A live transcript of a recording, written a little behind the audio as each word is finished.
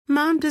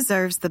Mom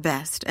deserves the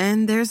best,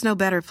 and there's no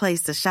better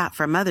place to shop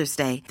for Mother's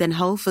Day than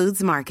Whole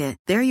Foods Market.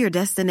 They're your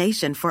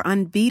destination for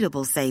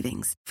unbeatable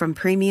savings, from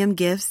premium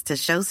gifts to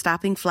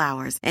show-stopping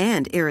flowers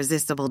and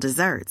irresistible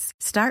desserts.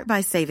 Start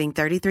by saving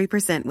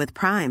 33% with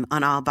Prime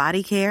on all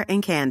body care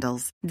and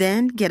candles.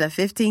 Then get a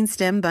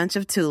 15-stem bunch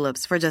of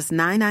tulips for just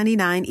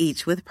 $9.99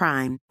 each with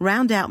Prime.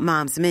 Round out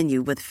Mom's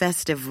menu with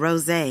festive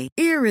rosé,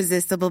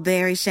 irresistible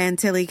berry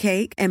chantilly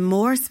cake, and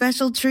more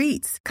special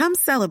treats. Come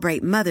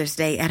celebrate Mother's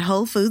Day at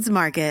Whole Foods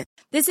Market.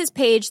 This is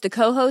Paige, the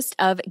co-host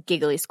of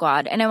Giggly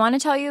Squad, and I want to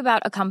tell you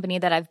about a company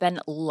that I've been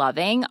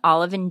loving,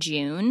 Olive &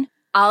 June.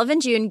 Olive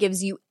 & June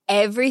gives you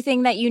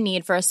everything that you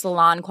need for a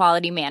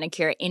salon-quality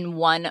manicure in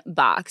one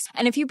box.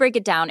 And if you break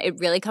it down, it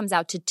really comes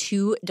out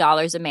to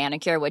 $2 a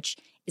manicure, which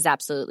is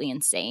absolutely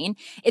insane.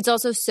 It's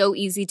also so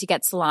easy to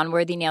get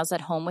salon-worthy nails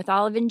at home with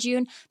Olive &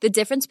 June. The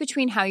difference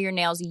between how your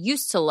nails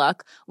used to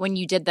look when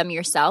you did them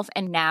yourself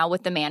and now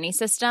with the Mani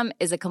system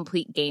is a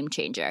complete game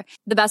changer.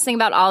 The best thing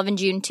about Olive &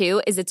 June,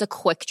 too, is it's a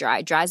quick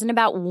dry. Dries in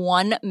about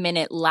 1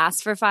 minute,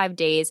 lasts for 5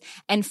 days,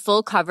 and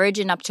full coverage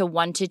in up to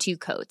 1 to 2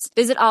 coats.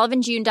 Visit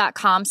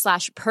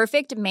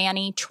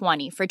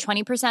oliveandjune.com/perfectmani20 for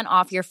 20%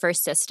 off your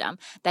first system.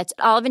 That's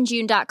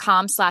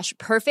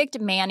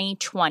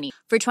oliveandjune.com/perfectmani20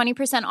 for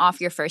 20% off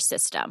your first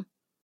system.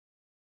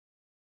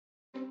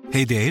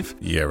 Hey, Dave.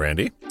 Yeah,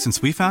 Randy.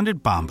 Since we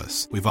founded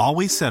Bombas, we've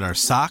always said our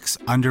socks,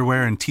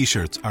 underwear, and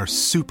T-shirts are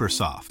super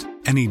soft.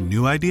 Any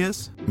new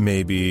ideas?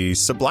 Maybe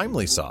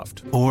sublimely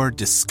soft. Or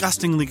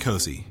disgustingly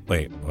cozy.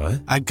 Wait,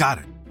 what? I got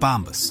it.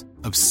 Bombas.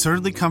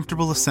 Absurdly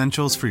comfortable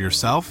essentials for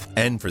yourself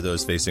and for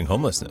those facing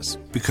homelessness.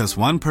 Because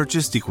one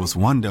purchased equals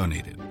one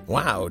donated.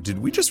 Wow, did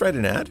we just write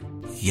an ad?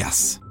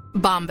 Yes.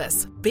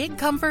 Bombas. Big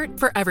comfort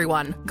for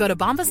everyone. Go to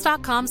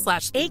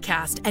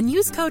bombas.com/ACAST and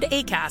use code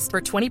ACAST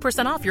for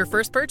 20% off your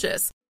first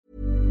purchase.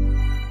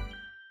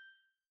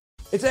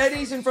 It's Ed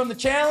Eason from The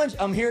Challenge.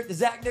 I'm here at the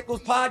Zach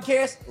Nichols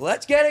podcast.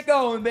 Let's get it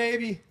going,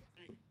 baby.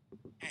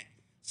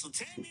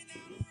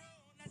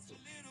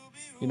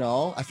 You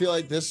know, I feel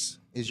like this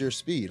is your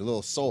speed, a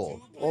little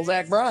soul. Old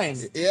Zach Bryan.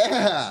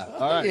 Yeah.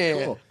 All right,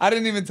 Yeah. cool. I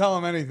didn't even tell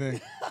him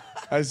anything.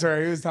 I'm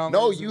sorry, he was telling me.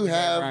 No, this you is Zach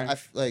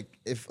have. Bryan.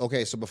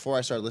 So before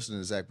I started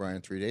listening to Zach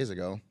Bryan 3 days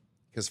ago,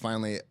 because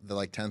finally the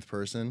 10th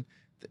person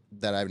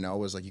that I know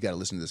was like, you got to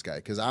listen to this guy,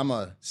 because I'm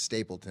a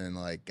Stapleton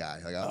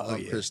guy. I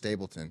love Chris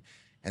Stapleton,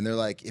 and they're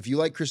like, if you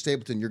like Chris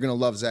Stapleton, you're gonna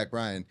love Zach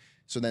Bryan.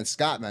 So then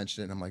Scott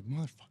mentioned it, and I'm like,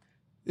 motherfucker.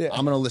 Yeah.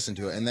 I'm gonna listen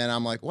to it, and then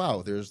I'm like,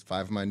 wow, there's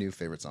 5 of my new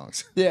favorite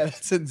songs. Yeah,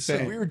 that's insane.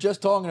 So we were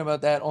just talking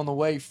about that on the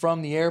way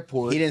from the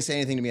airport. He didn't say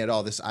anything to me at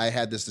all. I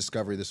had this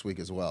discovery this week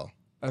as well.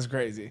 That's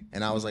crazy.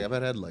 And I was like, I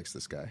bet Ed likes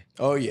this guy.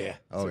 Oh, yeah.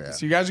 Oh, yeah.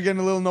 So you guys are getting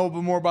a little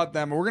bit more about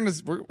them.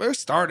 We're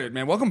started,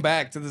 man. Welcome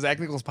back to the Zach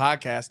Nichols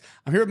podcast.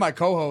 I'm here with my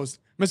co-host,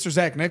 Mr.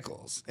 Zach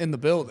Nichols, in the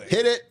building.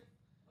 Hit it.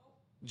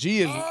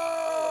 G is...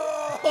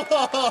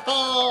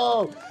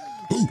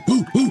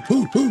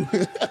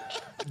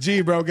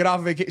 G, bro, get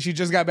off vacation. She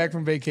just got back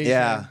from vacation.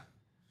 Yeah.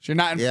 You're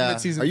not in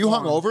mid-season Are you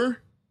form. hungover?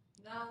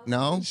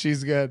 No.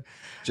 She's good.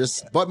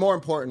 But more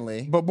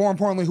importantly,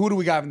 who do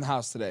we got in the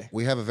house today?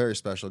 we have a very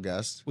special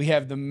guest. We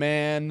have the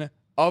man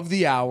of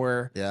the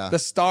hour, Yeah. the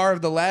star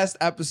of the last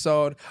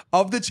episode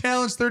of the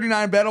Challenge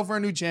 39 Battle for a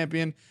New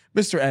Champion,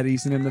 Mr. Ed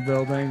Eason in the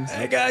building.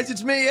 Hey, guys,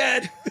 it's me,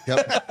 Ed.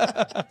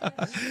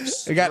 Yep.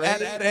 We got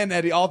Ed and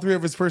Eddie, all three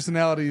of his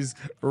personalities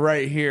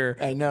right here.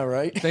 I know,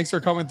 right? Thanks for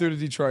coming through to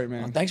Detroit,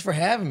 man. Well, thanks for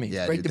having me.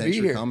 Yeah, Great dude, to thanks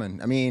be for here.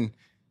 coming. I mean,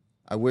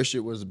 I wish it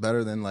was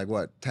better than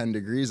 10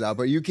 degrees out,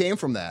 but you came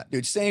from that.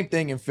 Dude, same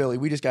thing in Philly.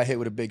 We just got hit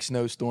with a big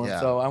snowstorm.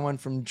 Yeah. So I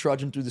went from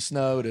trudging through the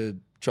snow to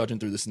trudging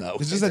through the snow.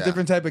 It's just a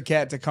different type of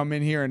cat to come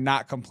in here and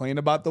not complain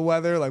about the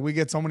weather. Like, we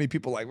get so many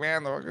people like,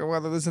 man, the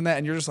weather, this and that,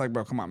 and you're just like,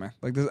 bro, come on, man.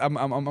 Like, this,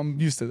 I'm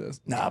used to this.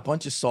 Nah, a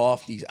bunch of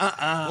softies.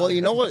 Well,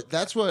 you know what?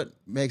 That's what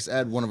makes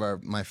Ed one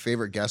of my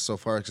favorite guests so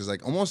far, because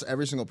almost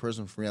every single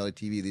person from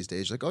reality TV these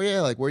days, oh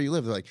yeah, where you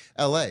live? They're like,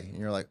 LA. And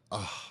you're like,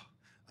 oh,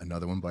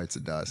 another one bites the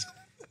dust.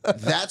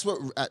 That's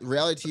what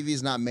reality TV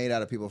is not made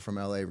out of people from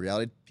LA.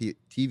 Reality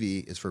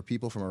TV is for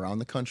people from around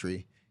the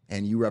country,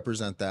 and you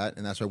represent that,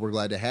 and that's why we're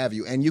glad to have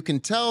you. And you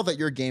can tell that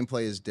your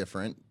gameplay is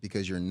different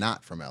because you're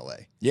not from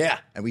LA. Yeah.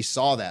 And we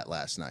saw that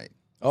last night.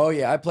 Oh,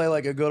 yeah. I play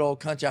like a good old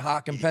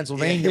Conshohocken,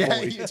 Pennsylvania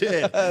boy. You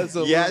did.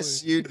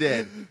 Yes, you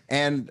did.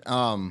 And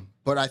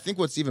but I think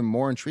what's even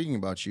more intriguing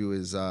about you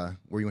is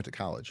where you went to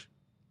college.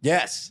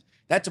 Yes.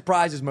 That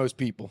surprises most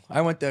people.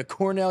 I went to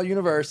Cornell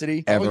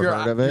University. Ever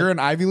heard of it? You're an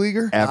Ivy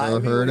Leaguer? Ever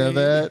heard of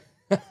it?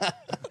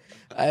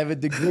 I have a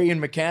degree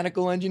in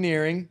mechanical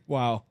engineering.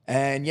 Wow.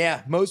 And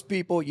yeah, most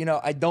people,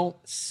 I don't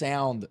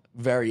sound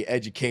very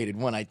educated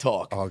when I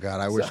talk. Oh, God,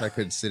 I wish I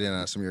could sit in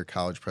on some of your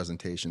college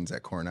presentations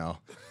at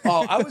Cornell.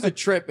 Oh, I was a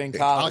trip in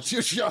college.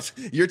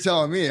 You're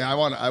telling me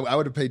I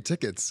would have paid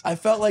tickets. I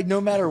felt like no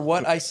matter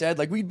what I said,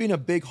 we'd be in a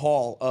big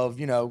hall of,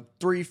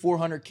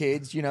 300-400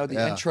 kids,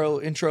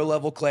 the intro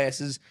level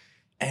classes.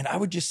 And I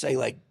would just say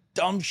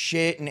dumb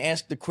shit and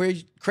ask the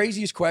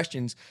craziest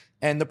questions.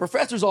 And the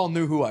professors all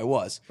knew who I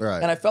was.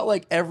 Right. And I felt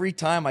like every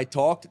time I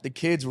talked, the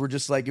kids were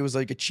just like, it was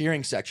like a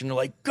cheering section. They're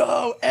like,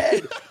 go,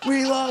 Ed.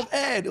 We love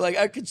Ed. Like,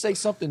 I could say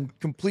something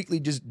completely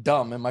just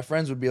dumb. And my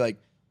friends would be like,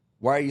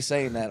 why are you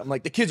saying that? I'm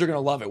like, the kids are going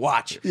to love it.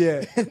 Watch.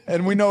 Yeah.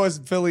 And we know it's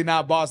Philly,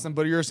 not Boston,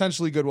 but you're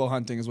essentially Goodwill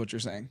Hunting is what you're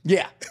saying.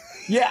 Yeah.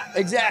 Yeah,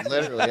 exactly.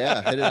 Literally,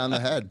 yeah. Hit it on the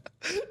head.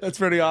 That's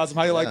pretty awesome.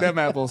 How you like them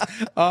apples?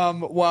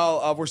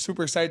 We're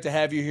super excited to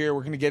have you here.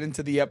 We're going to get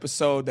into the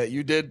episode that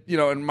you did,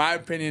 in my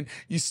opinion,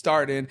 you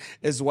starred in,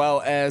 as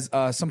well as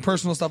some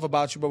personal stuff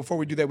about you. But before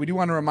we do that, we do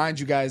want to remind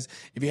you guys,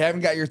 if you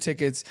haven't got your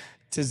tickets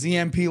to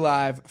ZNP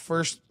Live,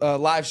 first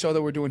live show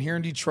that we're doing here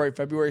in Detroit,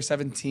 February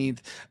 17th.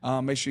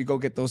 Make sure you go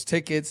get those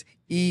tickets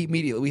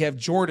immediately. We have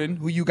Jordan,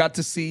 who you got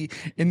to see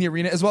in the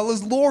arena, as well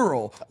as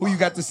Laurel, who you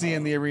got to see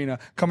in the arena,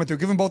 coming through.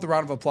 Give them both a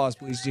round of applause,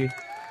 please, G.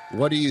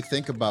 What do you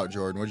think about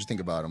Jordan? What did you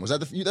think about him? Was that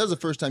the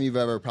first time you've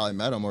ever probably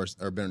met him or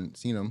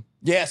seen him?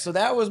 Yeah, so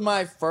that was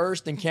my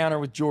first encounter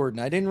with Jordan.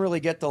 I didn't really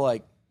get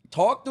to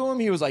talk to him.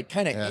 He was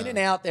kind of in and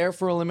out there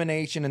for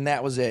elimination, and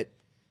that was it.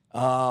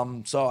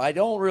 So I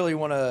don't really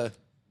want to,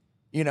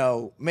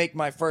 make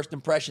my first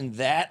impression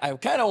that. I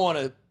kind of want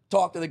to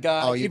talk to the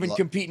guy, even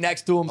compete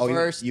next to him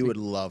first. You would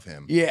love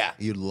him. Yeah.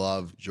 You'd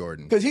love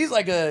Jordan. Because he's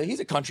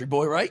a country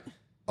boy, right?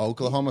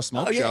 Oklahoma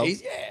Smoke yeah,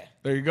 Show.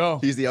 There you go.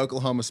 He's the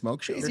Oklahoma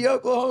Smoke Show. He's the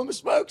Oklahoma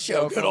Smoke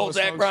Show. Good old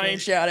Zach Bryan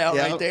shout out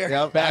right there.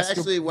 Yep.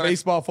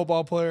 Baseball,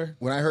 football player.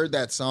 When I heard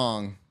that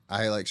song,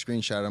 I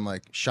screenshot.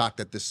 I'm shocked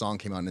that this song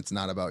came out and it's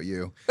not about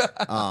you.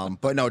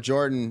 But no,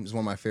 Jordan is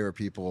one of my favorite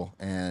people.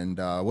 And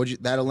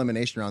that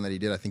elimination round that he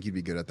did, I think you'd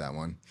be good at that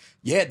one.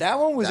 Yeah, that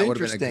one was interesting. That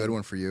would have been a good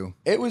one for you.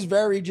 It was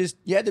very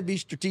you had to be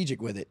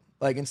strategic with it.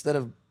 Instead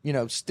of,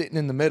 sitting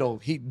in the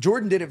middle,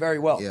 Jordan did it very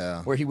well.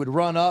 Yeah. Where he would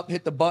run up,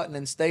 hit the button,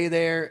 and stay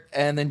there,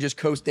 and then just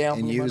coast down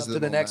and use up to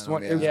the next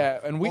one. Yeah,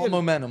 and we had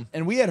momentum.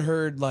 And we had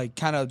heard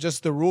kind of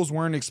just the rules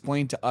weren't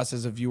explained to us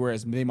as a viewer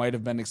as they might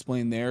have been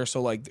explained there.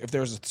 So if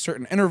there's a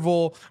certain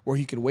interval where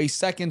he could waste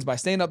seconds by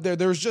staying up there,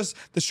 there's just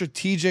the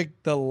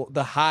strategic,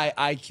 the high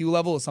IQ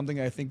level is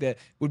something I think that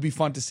would be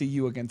fun to see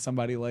you against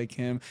somebody like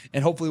him,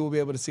 and hopefully we'll be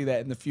able to see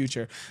that in the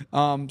future.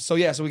 So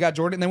we got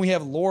Jordan, and then we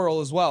have Laurel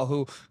as well,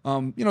 who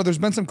there's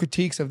been some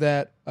critiques of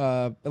that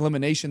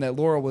elimination that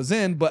Laurel was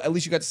in, but at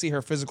least you got to see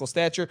her physical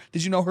stature.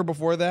 Did you know her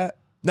before that?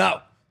 No,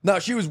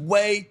 she was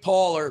way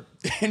taller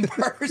in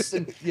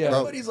person. Yeah.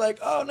 Everybody's like,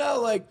 oh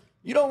no,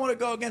 you don't want to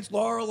go against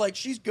Laurel.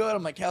 She's good.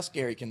 I'm like, how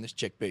scary can this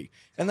chick be?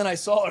 And then I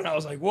saw her and I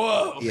was like,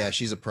 whoa. Yeah,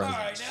 she's a presence.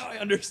 All right, now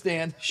I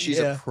understand. She's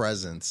a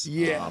presence.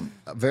 Yeah.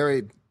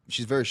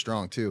 She's very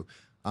strong too.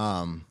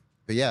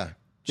 But yeah,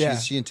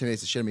 she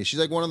intimidates the shit out of me.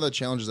 She's one of the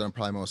challenges that I'm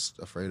probably most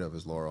afraid of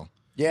is Laurel.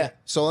 Yeah.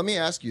 So let me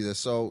ask you this.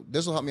 So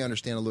this will help me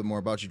understand a little more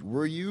about you.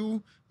 Were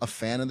you a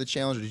fan of the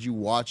challenge, or did you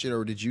watch it,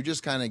 or did you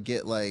just kind of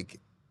get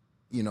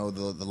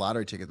the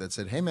lottery ticket that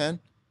said, "Hey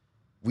man,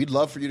 we'd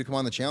love for you to come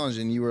on the challenge,"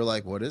 and you were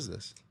like, "What is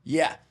this?"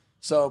 Yeah.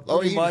 So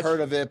you heard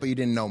of it, but you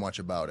didn't know much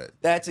about it.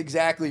 That's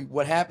exactly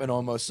what happened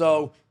almost.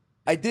 So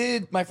I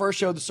did my first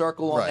show, The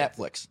Circle, on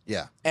Netflix.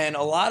 Yeah. And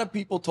a lot of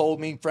people told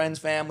me, friends,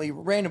 family,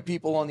 random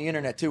people on the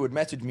internet too, would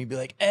message me, be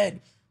like,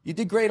 Ed, you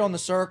did great on The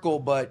Circle,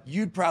 but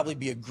you'd probably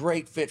be a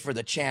great fit for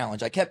the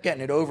challenge. I kept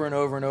getting it over and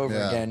over and over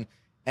again.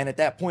 And at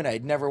that point, I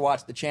had never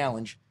watched the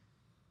challenge.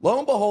 Lo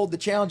and behold, the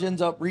challenge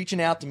ends up reaching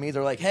out to me.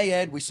 They're like, hey,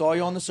 Ed, we saw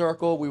you on The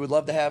Circle. We would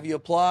love to have you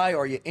apply.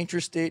 Are you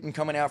interested in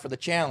coming out for the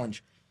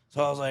challenge?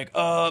 So I was like,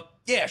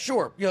 yeah,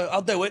 sure. Yeah,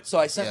 I'll do it. So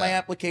I sent my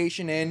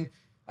application in.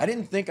 I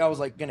didn't think I was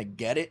going to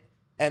get it.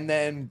 And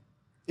then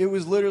it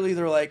was literally,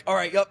 they're like, all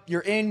right, yep,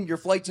 you're in. Your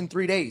flight's in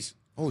 3 days.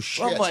 Oh,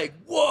 shit. I'm like,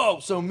 whoa.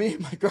 So me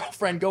and my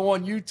girlfriend go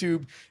on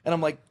YouTube, and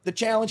I'm like, the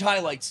challenge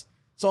highlights.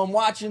 So I'm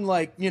watching,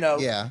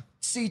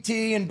 CT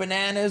and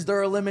Bananas,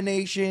 their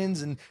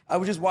eliminations, and I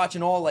was just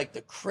watching all,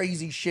 the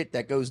crazy shit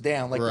that goes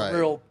down, the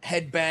real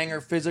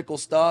headbanger, physical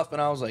stuff,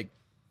 and I was like,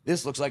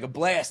 this looks like a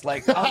blast.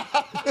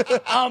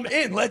 I'm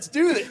in. Let's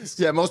do this.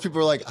 Yeah, most people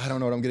are like, I don't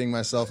know what I'm getting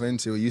myself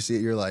into. You see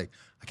it, you're like,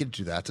 I could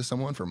do that to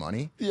someone for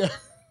money? Yeah.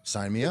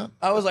 Sign me up.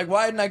 I was like,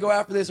 why didn't I go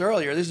after this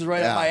earlier? This is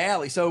right up my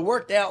alley. So it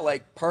worked out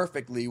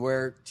perfectly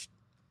where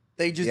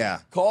they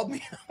just called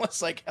me. I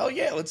was like, hell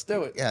yeah, let's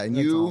do it. Yeah, and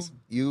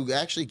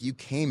you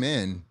came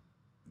in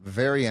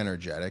very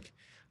energetic.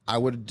 I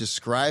would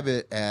describe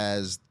it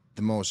as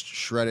the most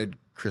shredded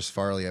Chris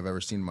Farley I've ever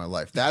seen in my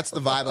life. That's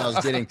the vibe I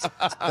was getting.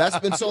 That's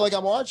been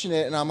I'm watching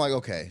it and I'm like,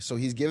 okay, so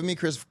he's giving me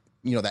Chris,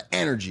 that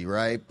energy,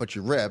 right? But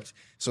you're ripped.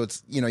 So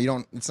it's,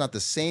 it's not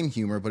the same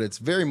humor, but it's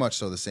very much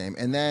so the same.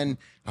 And then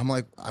I'm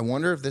like, I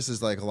wonder if this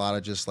is a lot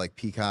of just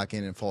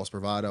peacocking and false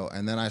bravado.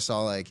 And then I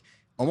saw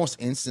almost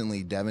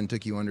instantly Devin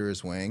took you under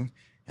his wing.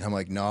 And I'm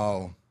like,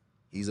 no,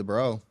 he's a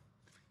bro.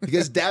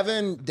 Because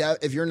Devin,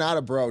 if you're not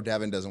a bro,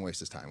 Devin doesn't waste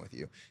his time with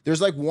you.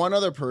 There's one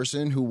other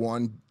person who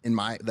won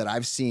that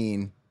I've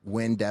seen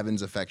win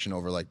Devin's affection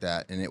over like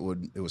that. And it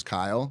was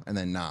Kyle and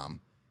then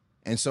Nam.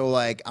 And so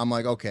I'm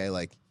like, okay,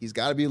 he's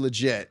got to be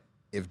legit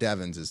if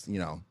Devin's is,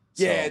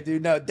 Yeah,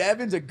 dude. No,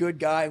 Devin's a good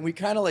guy, and we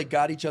kind of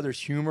got each other's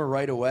humor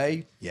right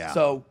away. Yeah.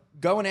 So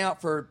going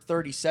out for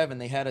 37,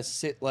 they had us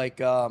sit like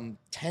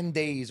 10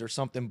 days or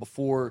something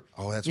before,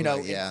 Oh, that's you know,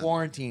 right, yeah. in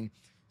quarantine.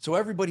 So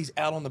everybody's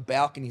out on the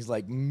balconies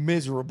like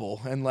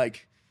miserable. And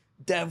like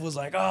Dev was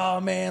like,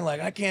 oh man,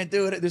 like I can't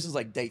do it. This is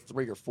like day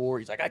 3 or 4.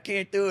 He's like, I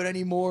can't do it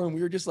anymore. And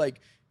we were just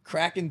like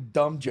cracking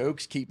dumb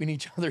jokes, keeping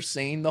each other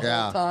sane the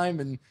whole time.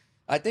 And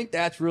I think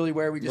that's really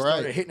where we just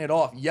started hitting it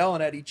off,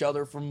 yelling at each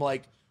other from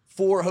like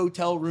 4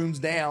 hotel rooms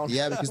down.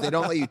 Yeah, because they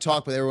don't let you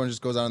talk, but everyone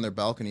just goes out on their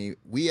balcony.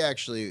 We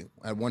actually,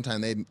 at one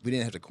time, we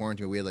didn't have to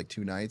quarantine. We had like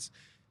 2 nights.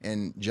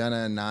 And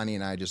Jenna and Nani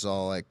and I just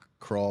all like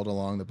crawled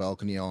along the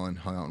balcony all and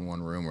hung out in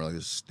one room. We're like,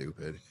 this is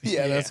stupid.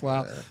 Yeah, that's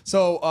wild.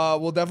 So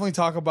we'll definitely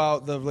talk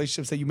about the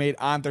relationships that you made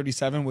on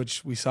 37,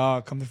 which we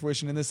saw come to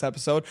fruition in this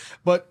episode.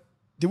 But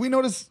did we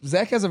notice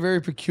Zach has a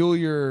very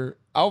peculiar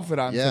outfit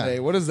on today?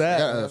 What is that?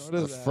 Yeah, what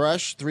is a that?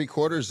 fresh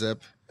 3/4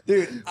 zip.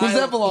 Dude, Who's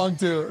that belong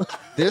to?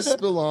 This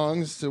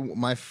belongs to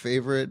my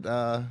favorite,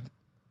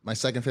 my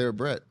second favorite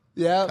Brit.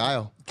 Yeah.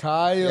 Kyle.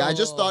 Yeah, I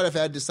just thought if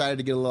Ed decided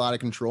to get a little out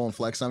of control and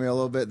flex on me a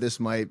little bit, this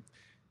might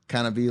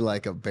kind of be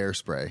like a bear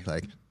spray.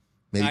 Like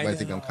maybe you might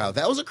think I'm Kyle.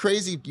 That was a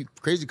crazy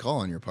call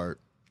on your part.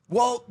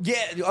 Well,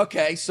 yeah,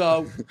 okay,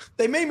 so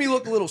they made me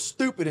look a little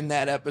stupid in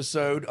that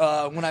episode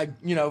when I,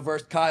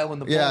 versed Kyle in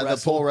the pole wrestle. Yeah,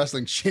 the pole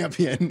wrestling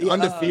champion,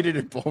 undefeated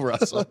in pole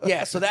wrestle.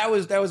 Yeah, so that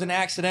was an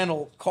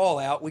accidental call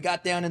out. We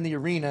got down in the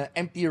arena,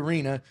 empty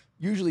arena.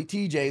 Usually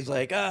TJ's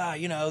like,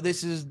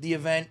 this is the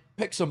event,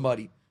 pick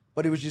somebody.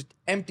 But it was just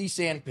empty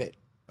sand pit.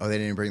 Oh, they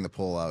didn't bring the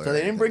pole out. So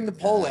they didn't bring the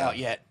pole out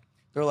yet.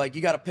 They're like,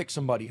 you got to pick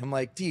somebody. I'm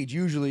like, Tej,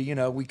 usually,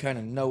 we kind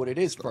of know what it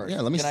is first.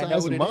 Yeah, let me Can I know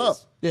size what him it up.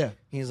 is? Yeah.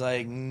 He's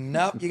like,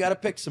 nope, you got to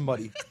pick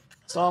somebody.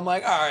 So I'm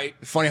like, all right.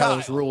 Funny how Kyle.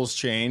 those rules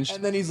changed.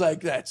 And then he's like,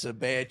 that's a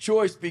bad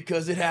choice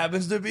because it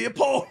happens to be a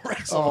pole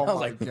wrestle. Oh, I was my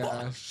like,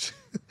 gosh.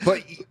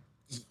 But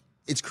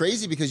it's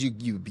crazy because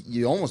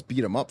you almost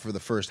beat him up for the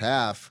first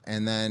half,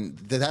 and then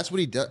that's what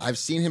he does. I've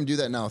seen him do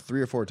that now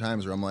 3 or 4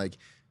 times where I'm like,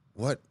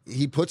 what?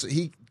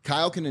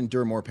 Kyle can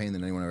endure more pain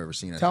than anyone I've ever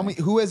seen. Tell me,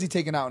 who has he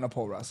taken out in a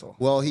pole wrestle?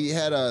 Well, he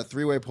had a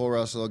 3-way pole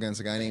wrestle against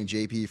a guy named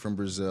JP from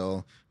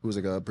Brazil, who was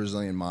like a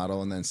Brazilian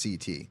model, and then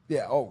CT.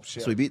 Yeah, oh,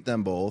 shit. So he beat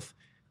them both.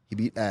 He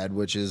beat Ed,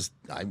 which is,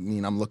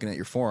 I'm looking at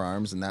your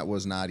forearms, and that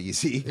was not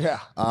easy. Yeah.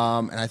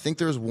 And I think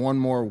there's one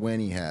more win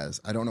he has.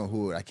 I don't know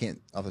who. I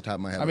can't off the top of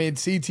my head. I mean,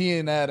 CT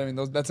and Ed,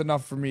 that's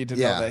enough for me to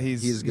know that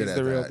he's good at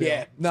the real that. deal.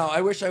 yeah. No,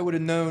 I wish I would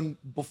have known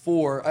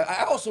before.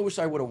 I also wish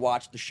I would have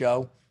watched the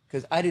show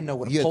because I didn't know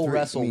what a pole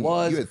wrestle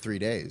was. You had 3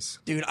 days.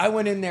 Dude, I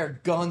went in there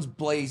guns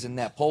blazing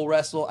that pole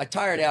wrestle. I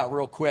tired out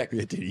real quick.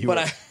 Yeah, dude,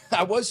 but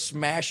I was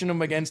smashing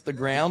him against the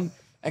ground.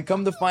 And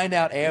come to find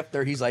out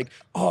after, he's like,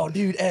 oh,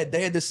 dude, Ed,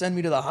 they had to send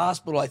me to the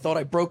hospital. I thought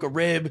I broke a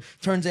rib.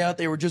 Turns out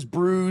they were just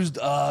bruised.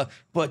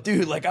 But,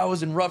 dude, like, I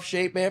was in rough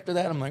shape after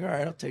that. I'm like, all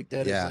right, I'll take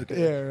that. Yeah.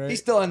 Right. He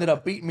still ended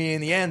up beating me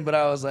in the end, but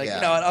I was like, you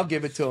know what, I'll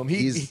give it to him.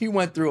 He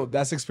went through it.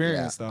 That's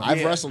experience, though.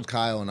 I've wrestled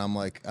Kyle, and I'm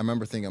like, I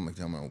remember thinking, I'm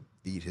going to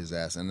beat his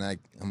ass. And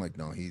I'm like,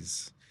 no,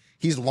 he's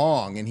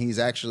long, and he's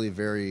actually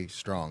very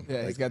strong.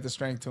 Yeah, he's got the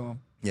strength to him.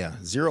 Yeah,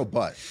 0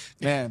 butt.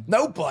 Man.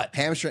 No butt.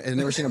 Hamstring. I've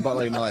never seen a butt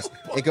like my life.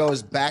 It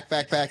goes back,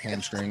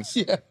 hamstrings.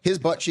 Yeah. His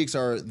butt cheeks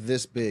are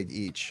this big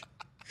each.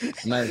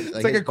 It's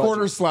like a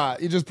quarter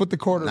slot. You just put the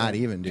quarter Not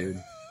in. even,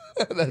 dude.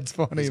 That's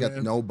funny, He's got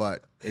man. no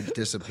butt. It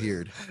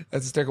disappeared.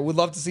 That's hysterical. We'd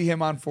love to see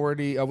him on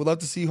 40. We'd love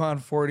to see you on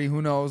 40.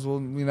 Who knows? We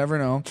never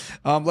know.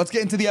 Let's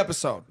get into the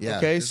episode. Yeah.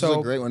 Okay. This is a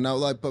great one. Now,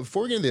 but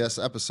before we get into this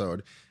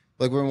episode,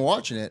 when we're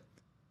watching it,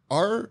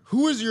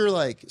 who is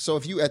your so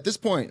if you at this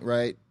point,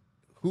 right?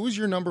 Who's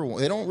your number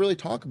one? They don't really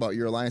talk about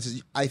your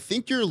alliances. I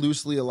think you're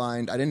loosely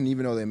aligned. I didn't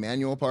even know the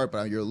Emmanuel part,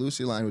 but you're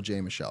loosely aligned with Jay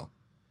and Michelle.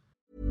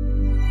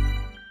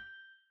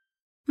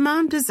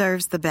 Mom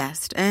deserves the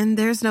best, and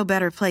there's no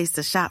better place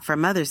to shop for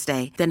Mother's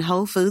Day than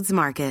Whole Foods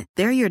Market.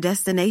 They're your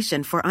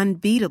destination for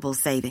unbeatable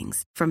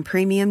savings, from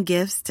premium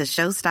gifts to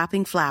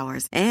show-stopping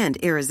flowers and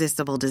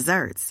irresistible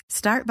desserts.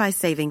 Start by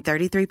saving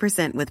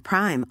 33% with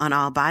Prime on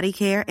all body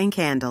care and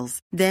candles.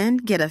 Then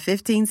get a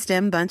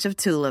 15-stem bunch of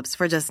tulips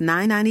for just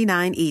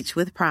 $9.99 each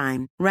with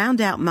Prime.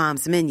 Round out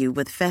Mom's menu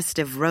with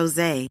festive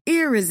rosé,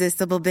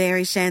 irresistible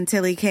berry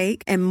chantilly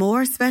cake, and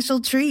more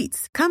special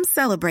treats. Come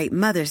celebrate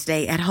Mother's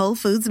Day at Whole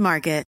Foods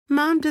Market.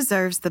 Mom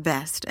deserves the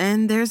best,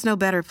 and there's no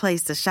better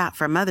place to shop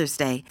for Mother's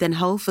Day than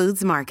Whole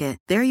Foods Market.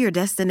 They're your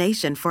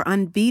destination for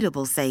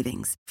unbeatable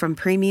savings, from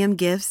premium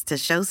gifts to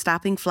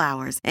show-stopping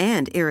flowers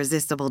and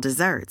irresistible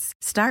desserts.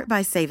 Start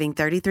by saving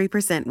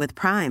 33% with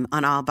Prime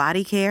on all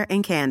body care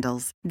and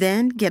candles.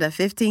 Then get a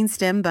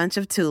 15-stem bunch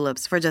of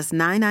tulips for just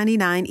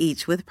 $9.99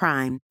 each with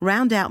Prime.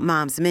 Round out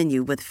Mom's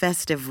menu with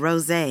festive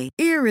rosé,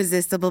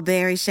 irresistible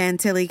berry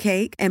chantilly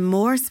cake, and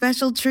more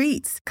special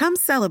treats. Come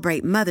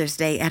celebrate Mother's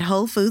Day at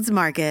Whole Foods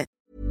Market.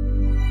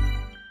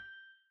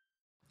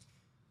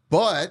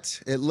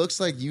 But it looks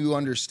like you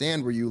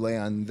understand where you lay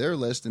on their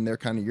list, and they're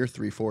kind of your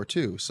 3-4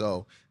 too.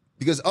 So,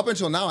 because up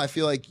until now, I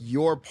feel like if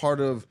you're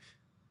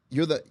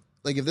that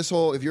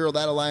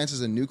alliance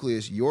is a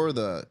nucleus, you're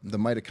the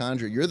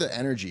mitochondria, you're the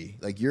energy,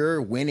 like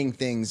you're winning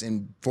things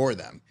for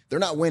them. They're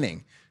not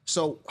winning.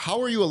 So how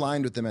are you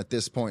aligned with them at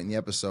this point in the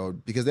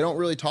episode? Because they don't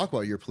really talk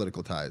about your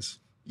political ties.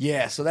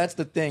 Yeah, so that's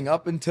the thing.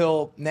 Up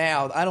until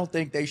now, I don't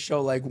think they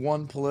show like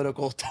one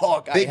political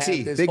talk. Big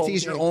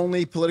T's your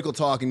only political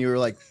talk, and you were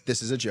like,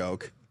 "This is a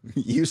joke.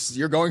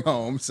 You're going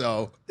home."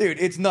 So, dude,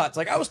 it's nuts.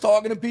 Like I was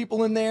talking to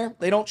people in there.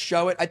 They don't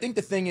show it. I think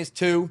the thing is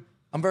too,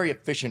 I'm very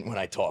efficient when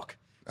I talk.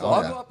 So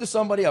I'll go up to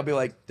somebody. I'll be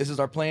like, "This is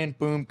our plan.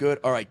 Boom, good.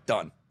 All right,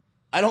 done."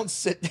 I don't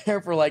sit there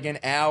for like an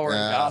hour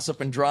and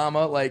gossip and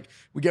drama. Like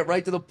we get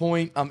right to the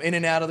point. I'm in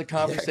and out of the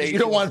conversation. You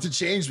don't want it to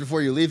change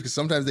before you leave because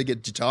sometimes they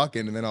get to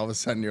talking and then all of a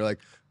sudden you're like,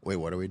 wait,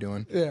 what are we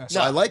doing? Yeah. So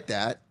I like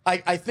that.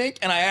 I think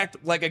and I act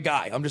like a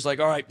guy. I'm just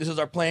like, all right, this is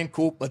our plan.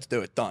 Cool. Let's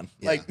do it. Done.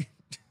 Yeah. Like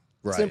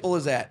Right. simple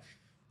as that.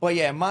 But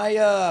yeah, my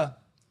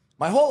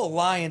whole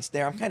alliance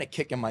there, I'm kind of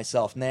kicking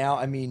myself now.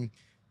 I mean,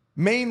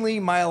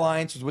 mainly my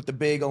alliance was with the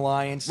big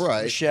alliance.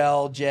 Right.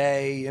 Michelle,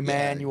 Jay,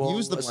 Emmanuel.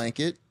 Use the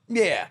blanket.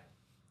 Yeah.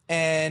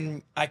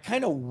 And I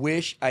kind of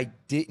wish I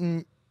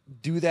didn't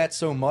do that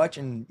so much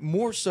and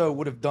more so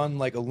would have done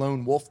like a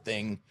lone wolf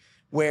thing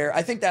where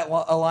I think that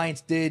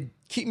alliance did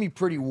keep me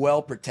pretty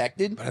well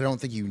protected. But I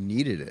don't think you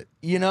needed it.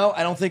 You know,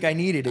 I don't think I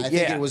needed it. I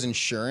think it was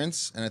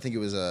insurance and I think it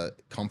was a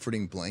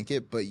comforting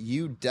blanket, but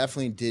you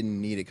definitely didn't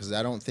need it because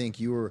I don't think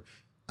you were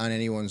on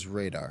anyone's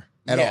radar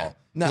at all.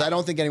 Because I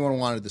don't think anyone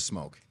wanted the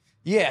smoke.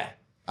 Yeah.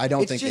 I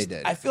don't think they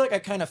did. I feel like I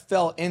kind of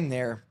fell in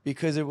there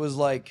because it was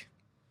like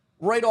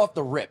right off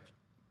the rip.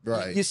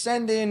 Right. You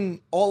send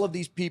in all of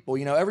these people,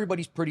 you know,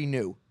 everybody's pretty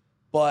new,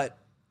 but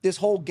this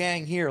whole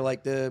gang here,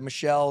 like the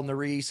Michelle,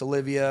 Nerese,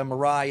 Olivia,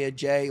 Mariah,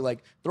 Jay,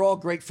 like they're all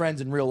great friends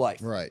in real life.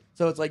 Right.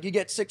 So it's like you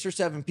get 6 or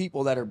 7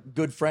 people that are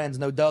good friends.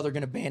 No duh, they're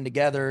going to band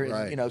together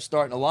and, you know,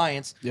 start an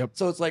alliance. Yep.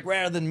 So it's like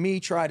rather than me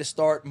try to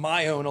start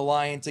my own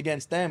alliance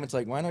against them, it's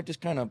like, why not just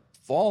kind of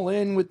fall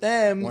in with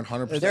them?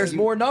 100%. There's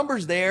more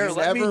numbers there.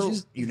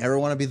 You never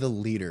want to be the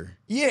leader.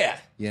 Yeah.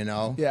 You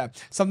know? Yeah.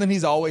 Something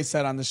he's always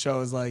said on the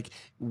show is like,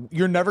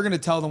 you're never going to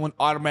tell them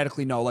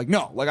automatically no. Like,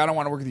 no, like I don't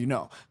want to work with you.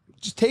 No.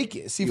 Just take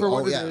it. See for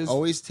what it is.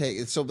 Always take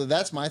it. So, but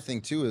that's my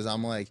thing too. Is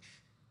I'm like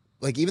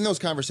even those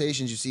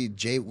conversations you see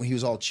Jay when he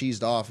was all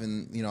cheesed off,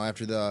 and you know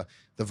after the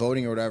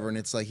voting or whatever, and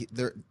it's like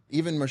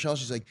even Michelle,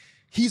 she's like,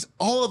 he's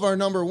all of our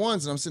number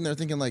ones, and I'm sitting there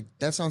thinking like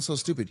that sounds so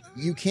stupid.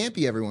 You can't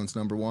be everyone's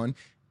number one.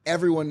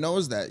 Everyone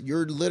knows that.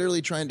 You're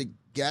literally trying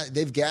to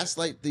they've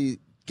gaslit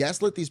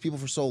these people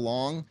for so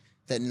long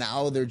that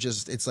now they're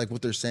just it's like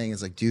what they're saying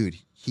is like, dude,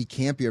 he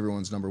can't be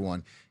everyone's number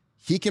one.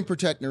 He can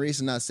protect Nerese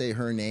and not say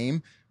her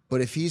name. But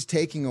if he's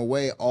taking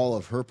away all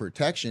of her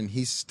protection,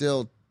 he's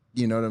still,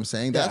 you know what I'm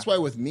saying? Yeah. That's why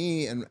with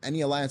me and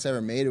any alliance I ever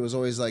made, it was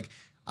always like,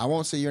 I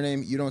won't say your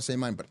name, you don't say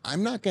mine, but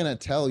I'm not going to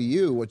tell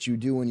you what you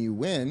do when you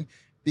win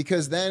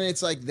because then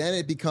it's like, then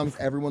it becomes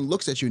everyone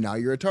looks at you. Now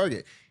you're a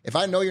target. If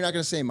I know you're not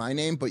going to say my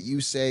name, but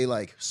you say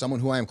like someone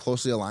who I am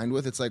closely aligned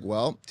with, it's like,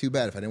 well, too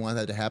bad. If I didn't want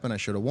that to happen, I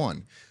should have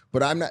won.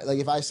 But I'm not like,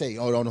 if I say,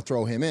 oh, don't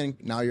throw him in,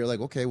 now you're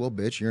like, okay, well,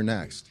 bitch, you're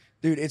next.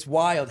 Dude, it's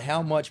wild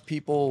how much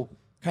people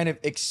kind of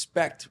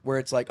expect where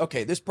it's like,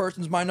 okay, this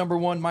person's my number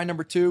one, my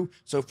number two.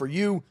 So for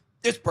you,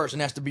 this person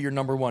has to be your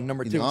number one,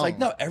 number two. No. It's like,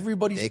 no,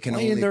 everybody's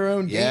playing only, their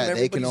own game. Yeah,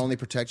 they can only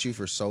protect you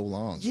for so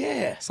long.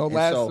 Yeah. So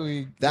last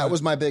week, that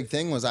was my big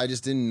thing was I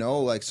just didn't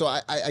know. Like, so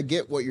I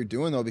get what you're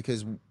doing though,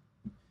 because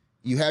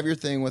you have your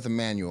thing with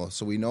Emmanuel.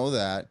 So we know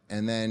that.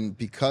 And then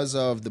because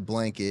of the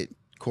blanket,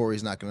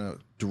 Corey's not going to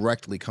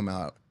directly come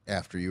out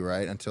after you,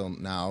 right? Until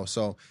now.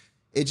 So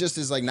it just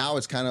is like, now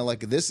it's kind of like,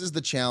 this is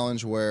the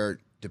challenge where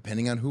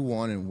depending on who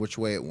won and which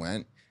way it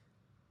went,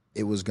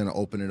 it was going to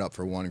open it up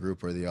for one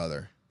group or the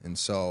other. And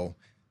so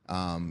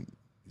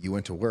you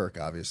went to work,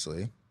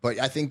 obviously. But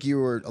I think you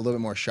were a little bit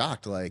more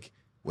shocked, like,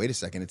 wait a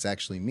second, it's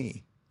actually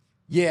me.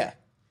 Yeah.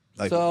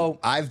 Like, so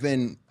I've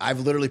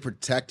literally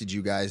protected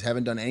you guys,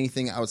 haven't done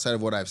anything outside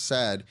of what I've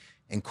said,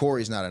 and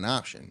Corey's not an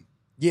option.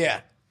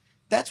 Yeah.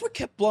 That's what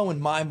kept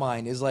blowing my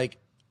mind is like,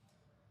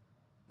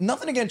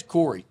 nothing against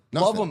Corey.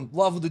 Nothing. Love him.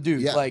 Love the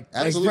dude. Yeah, like a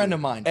absolutely. friend of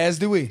mine. as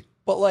do we.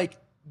 But like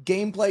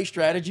gameplay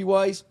strategy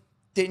wise,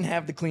 didn't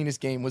have the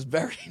cleanest game, was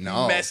very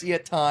messy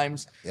at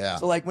times. Yeah.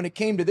 So like when it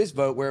came to this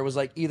vote where it was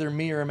like either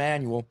me or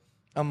Emmanuel,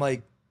 I'm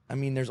like, I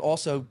mean, there's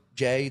also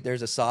Jay,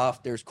 there's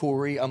Asaf, there's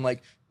Corey. I'm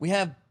like, we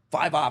have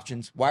 5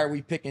 options. Why are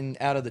we picking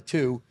out of the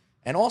 2?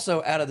 And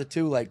also out of the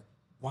 2, like,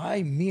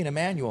 why me and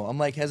Emmanuel? I'm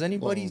like, has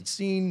anybody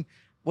seen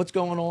what's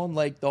going on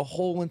like the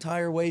whole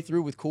entire way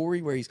through with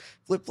Corey where he's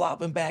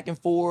flip-flopping back and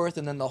forth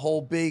and then the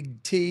whole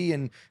big T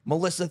and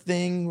Melissa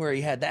thing where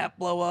he had that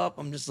blow up?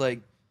 I'm just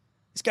like,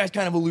 this guy's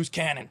kind of a loose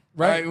cannon.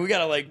 Right. We got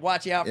to like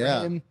watch out for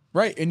him.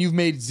 Right. And you've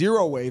made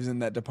 0 waves in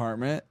that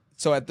department.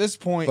 So at this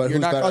point, But you're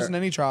not causing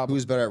any trouble.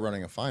 Who's better at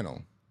running a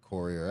final,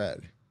 Corey or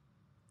Ed?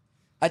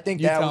 I think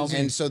You that tell was me.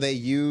 And so they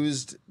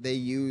used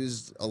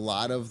a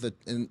lot of the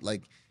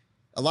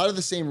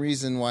same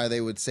reason why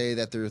they would say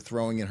that they're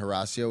throwing in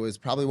Horacio is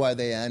probably why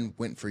they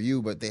went for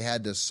you, but they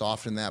had to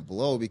soften that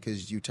blow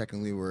because you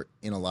technically were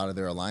in a lot of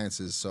their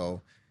alliances,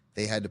 so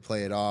they had to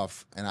play it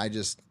off. And I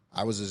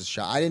was just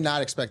shocked. I did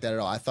not expect that at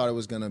all. I thought it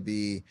was going to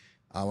be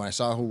when I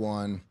saw who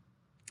won.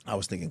 I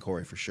was thinking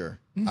Corey for sure.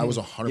 I was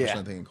 100%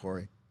 thinking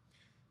Corey.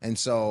 And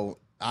so,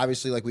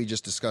 obviously, like we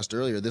just discussed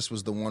earlier, this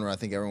was the one where I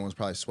think everyone was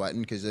probably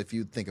sweating because if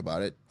you think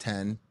about it,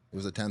 10, it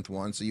was the 10th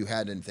one. So you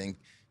hadn't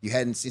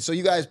seen. So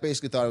you guys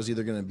basically thought it was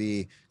either going to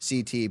be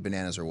CT,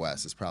 Bananas, or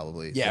Wes. It's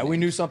probably. Yeah, we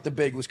knew something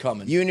big was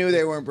coming. You knew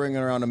they weren't bringing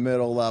around a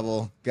middle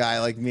level guy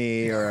like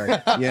me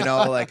or,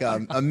 like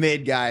a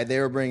mid guy. They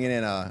were bringing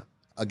in a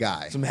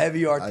guy. Some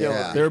heavy artillery.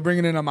 Yeah. They were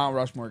bringing in a Mount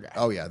Rushmore guy.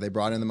 Oh, yeah. They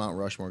brought in the Mount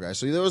Rushmore guy.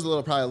 So there was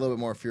probably a little bit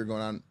more fear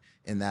going on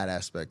in that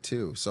aspect,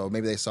 too. So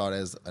maybe they saw it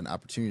as an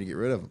opportunity to get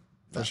rid of him.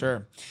 For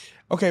sure.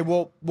 Okay,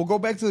 well, we'll go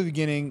back to the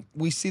beginning.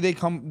 We see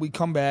we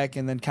come back,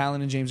 and then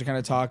Colin and James are kind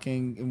of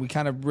talking, and we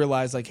kind of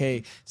realize, like,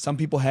 hey, some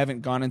people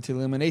haven't gone into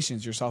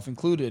eliminations, yourself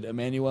included,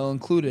 Emmanuel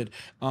included,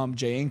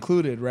 Jay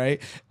included,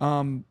 right?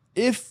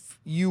 If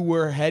you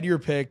had your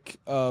pick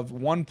of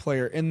one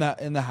player in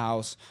the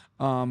house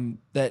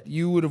that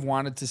you would have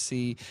wanted to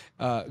see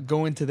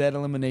go into that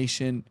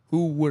elimination,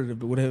 who would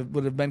it have?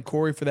 Would have been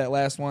Corey for that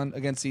last one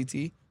against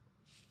CT?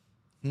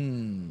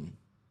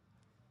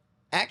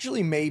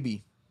 Actually,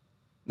 maybe.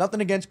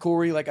 Nothing against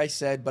Corey, like I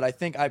said, but I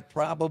think I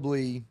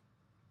probably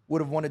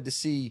would have wanted to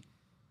see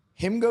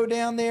him go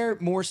down there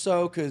more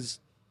so because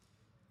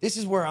this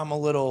is where I'm a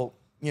little,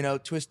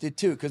 twisted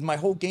too. Because my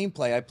whole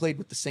gameplay, I played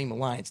with the same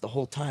alliance the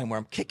whole time where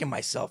I'm kicking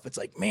myself. It's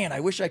like, man, I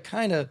wish I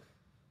kind of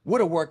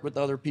would have worked with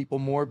other people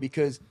more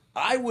because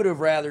I would have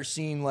rather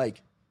seen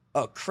like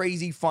a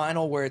crazy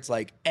final where it's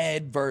like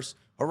Ed versus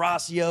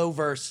Horacio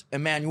versus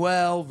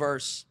Emmanuel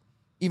versus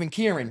even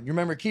Kieran. You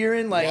remember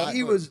Kieran?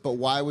 But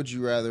why would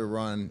you rather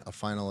run a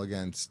final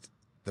against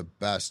the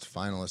best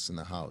finalists in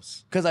the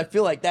house? Because I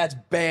feel like that's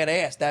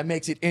badass. That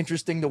makes it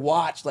interesting to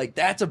watch. Like,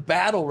 that's a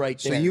battle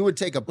right there. So you would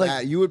take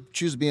you would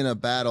choose to be in a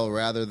battle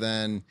rather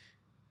than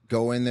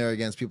go in there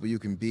against people you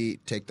can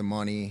beat, take the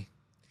money.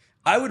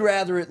 I would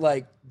rather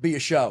it, be a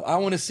show. I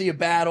want to see a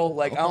battle.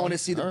 I want to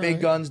see the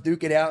big guns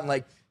duke it out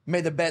and, may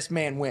the best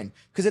man win.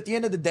 Because at the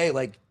end of the day,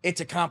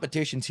 it's a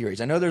competition series.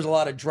 I know there's a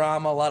lot of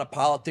drama, a lot of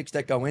politics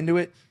that go into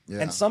it. Yeah.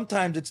 And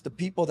sometimes it's the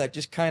people that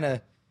just kind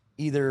of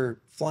either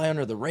fly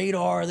under the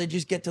radar, they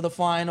just get to the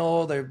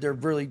final. They're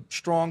really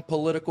strong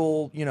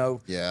political,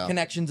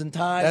 connections and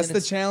ties. That's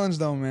the challenge,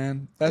 though,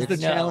 man. That's the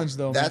challenge,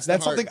 though. That's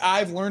something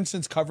I've learned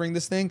since covering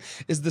this thing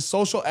is the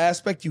social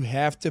aspect. You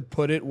have to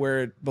put it where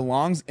it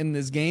belongs in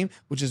this game,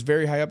 which is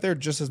very high up there,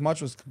 just as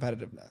much as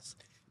competitiveness.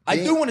 I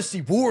do want to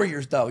see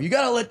warriors, though. You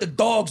got to let the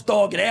dogs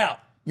dog it out.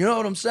 You know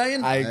what I'm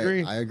saying? I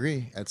agree. I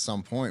agree at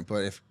some point.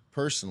 But if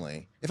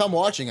I'm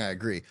watching, I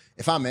agree.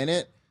 If I'm in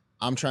it,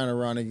 I'm trying to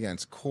run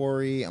against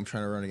Corey. I'm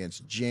trying to run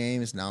against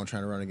James. Now I'm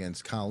trying to run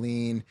against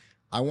Colleen.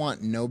 I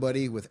want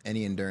nobody with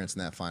any endurance in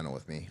that final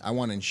with me. I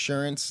want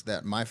insurance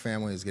that my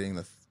family is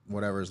getting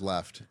whatever's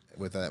left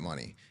with that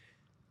money.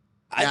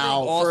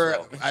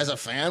 As a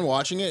fan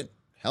watching it,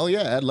 hell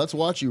yeah, Ed, let's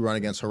watch you run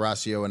against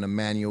Horacio and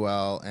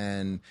Emmanuel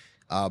and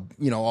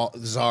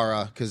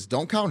Zara, because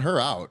don't count her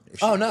out.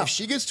 If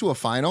she gets to a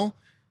final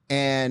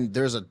and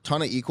there's a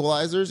ton of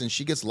equalizers and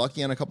she gets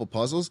lucky on a couple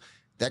puzzles,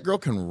 that girl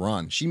can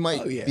run. She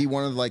might be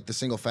one of the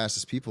single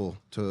fastest people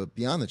to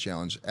be on the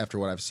challenge after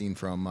what I've seen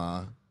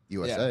from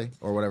USA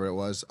or whatever it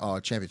was,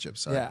 championships.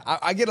 Sorry. Yeah,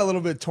 I get a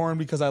little bit torn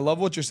because I love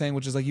what you're saying,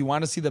 which is you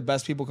want to see the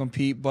best people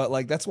compete, but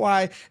that's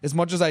why as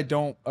much as I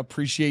don't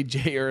appreciate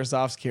Jay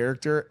Arizov's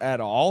character at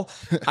all,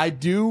 I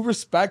do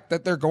respect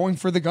that they're going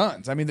for the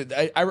guns. I mean,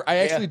 I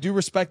actually do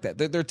respect that.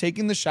 They're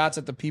taking the shots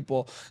at the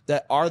people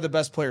that are the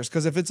best players,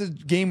 because if it's a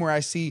game where I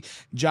see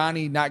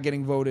Johnny not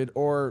getting voted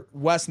or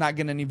Wes not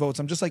getting any votes,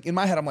 I'm just in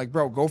my head, I'm like,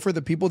 bro, go for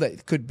the people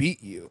that could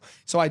beat you.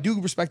 So I do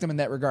respect them in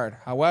that regard.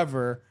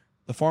 However,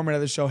 the format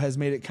of the show has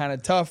made it kind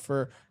of tough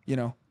for,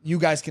 you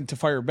guys to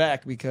fire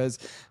back, because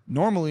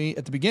normally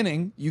at the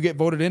beginning you get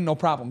voted in, no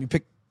problem. You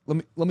pick,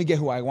 let me get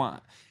who I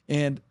want.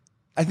 And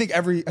I think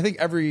every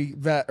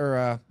vet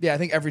or I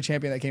think every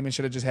champion that came in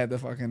should have just had the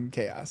fucking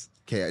chaos.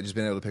 Just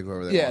been able to pick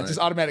whoever they wanted. Just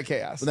automatic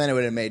chaos. But then it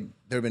would have there'd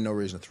have been no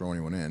reason to throw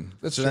anyone in.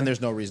 Then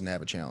there's no reason to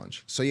have a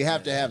challenge. So you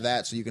have to have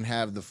that so you can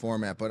have the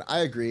format. But I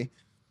agree.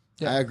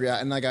 Yeah. I agree.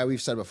 And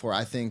we've said before,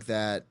 I think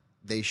that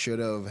they should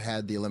have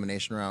had the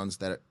elimination rounds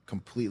that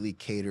completely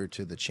cater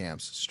to the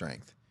champ's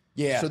strength.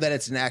 Yeah. So that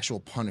it's an actual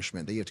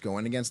punishment that you have to go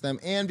in against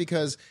them. And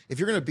because if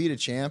you're going to beat a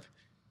champ,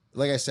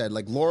 like I said,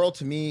 Laurel,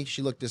 to me,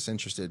 she looked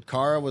disinterested.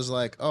 Cara was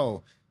like,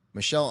 oh,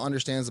 Michelle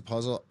understands the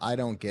puzzle. I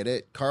don't get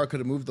it. Cara could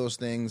have moved those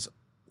things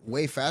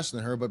way faster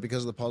than her, but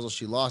because of the puzzle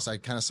she lost, I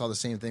kind of saw the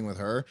same thing with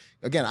her.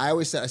 Again,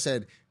 I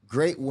said,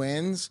 great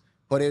wins,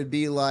 but it would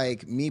be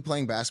like me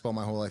playing basketball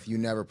my whole life, you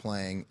never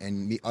playing,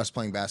 and us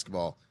playing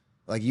basketball.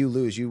 You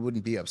lose, you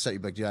wouldn't be upset.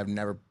 You'd be like, dude, I've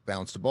never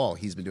bounced a ball.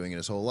 He's been doing it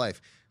his whole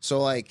life.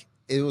 So,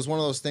 it was one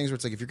of those things where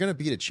it's if you're going to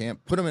beat a champ,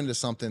 put him into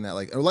something that,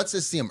 or let's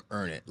just see him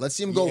earn it. Let's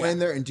see him go in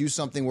there and do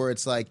something where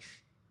it's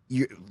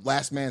you're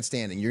last man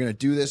standing. You're going to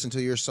do this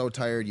until you're so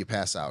tired you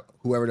pass out.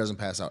 Whoever doesn't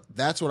pass out.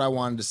 That's what I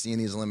wanted to see in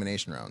these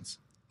elimination rounds.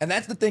 And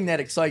that's the thing that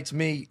excites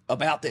me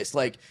about this.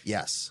 Like,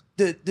 Yes.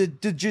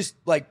 the just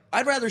like,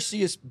 I'd rather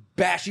see us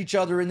bash each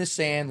other in the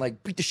sand,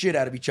 like beat the shit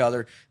out of each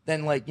other,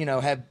 than like, you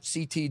know, have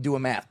CT do a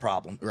math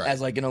problem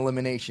as like an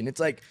elimination. It's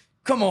like,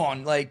 come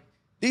on, like,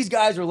 these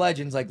guys are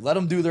legends. Like, let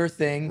them do their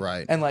thing.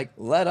 Right. And like,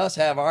 let us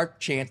have our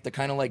chance to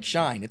kind of like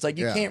shine. It's like,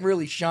 you can't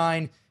really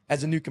shine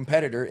as a new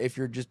competitor if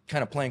you're just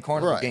kind of playing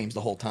carnival games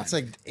the whole time. It's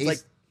like,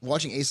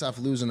 watching Asaf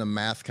lose in a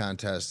math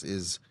contest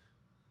is,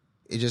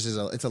 it's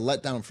a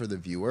letdown for the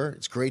viewer.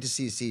 It's great to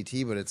see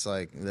CT, but it's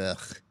like, ugh.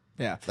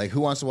 Yeah. Like, who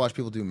wants to watch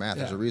people do math?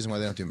 There's a reason why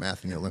they don't do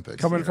math in the Olympics.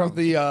 Coming from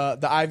the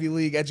Ivy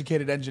League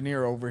educated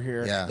engineer over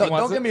here. Yeah. No,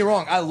 don't get me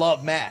wrong. I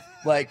love math.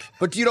 Like,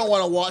 but you don't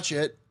want to watch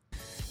it.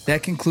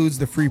 That concludes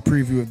the free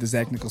preview of the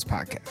Zach Nichols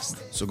podcast.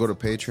 So go to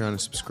Patreon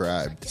and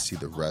subscribe to see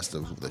the rest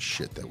of the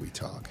shit that we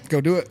talk.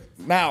 Go do it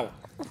now.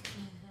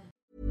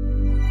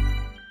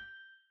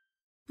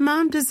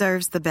 Mom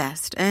deserves the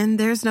best, and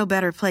there's no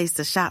better place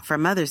to shop for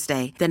Mother's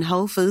Day than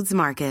Whole Foods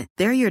Market.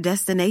 They're your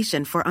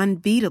destination for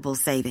unbeatable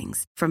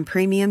savings, from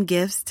premium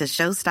gifts to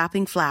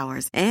show-stopping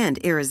flowers and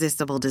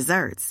irresistible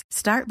desserts.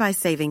 Start by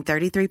saving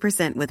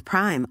 33% with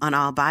Prime on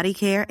all body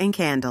care and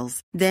candles.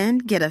 Then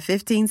get a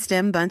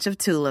 15-stem bunch of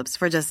tulips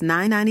for just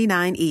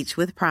 $9.99 each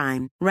with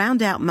Prime.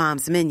 Round out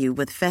Mom's menu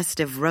with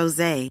festive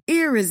rosé,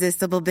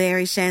 irresistible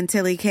berry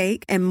chantilly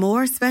cake, and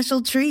more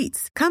special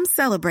treats. Come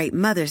celebrate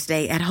Mother's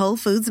Day at Whole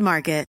Foods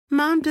Market.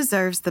 Mom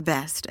deserves the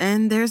best,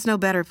 and there's no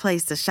better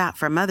place to shop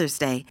for Mother's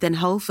Day than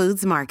Whole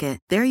Foods Market.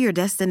 They're your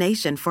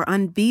destination for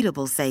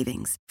unbeatable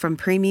savings, from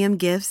premium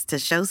gifts to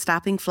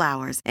show-stopping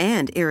flowers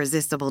and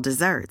irresistible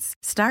desserts.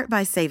 Start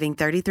by saving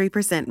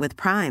 33% with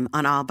Prime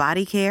on all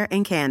body care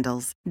and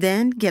candles.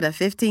 Then get a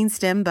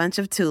 15-stem bunch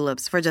of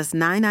tulips for just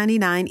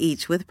 $9.99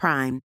 each with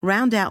Prime.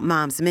 Round out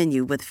Mom's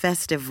menu with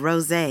festive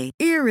rosé,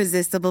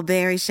 irresistible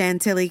berry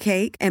chantilly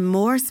cake, and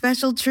more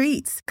special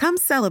treats. Come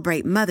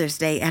celebrate Mother's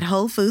Day at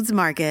Whole Foods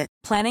Market.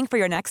 Planning for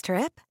your next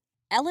trip?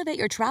 Elevate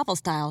your travel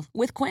style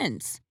with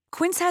Quince.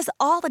 Quince has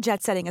all the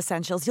jet-setting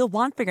essentials you'll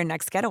want for your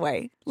next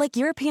getaway, like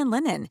European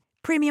linen,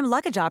 premium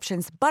luggage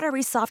options,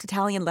 buttery soft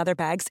Italian leather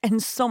bags,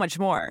 and so much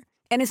more.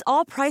 And is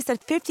all priced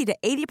at 50 to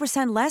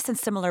 80% less than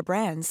similar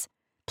brands.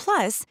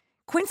 Plus,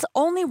 Quince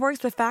only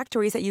works with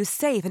factories that use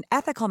safe and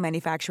ethical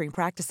manufacturing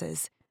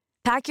practices.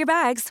 Pack your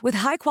bags with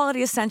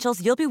high-quality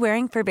essentials you'll be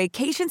wearing for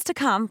vacations to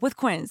come with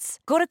Quince.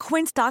 Go to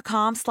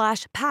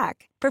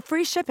quince.com/pack for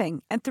free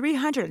shipping and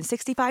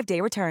 365-day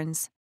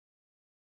returns.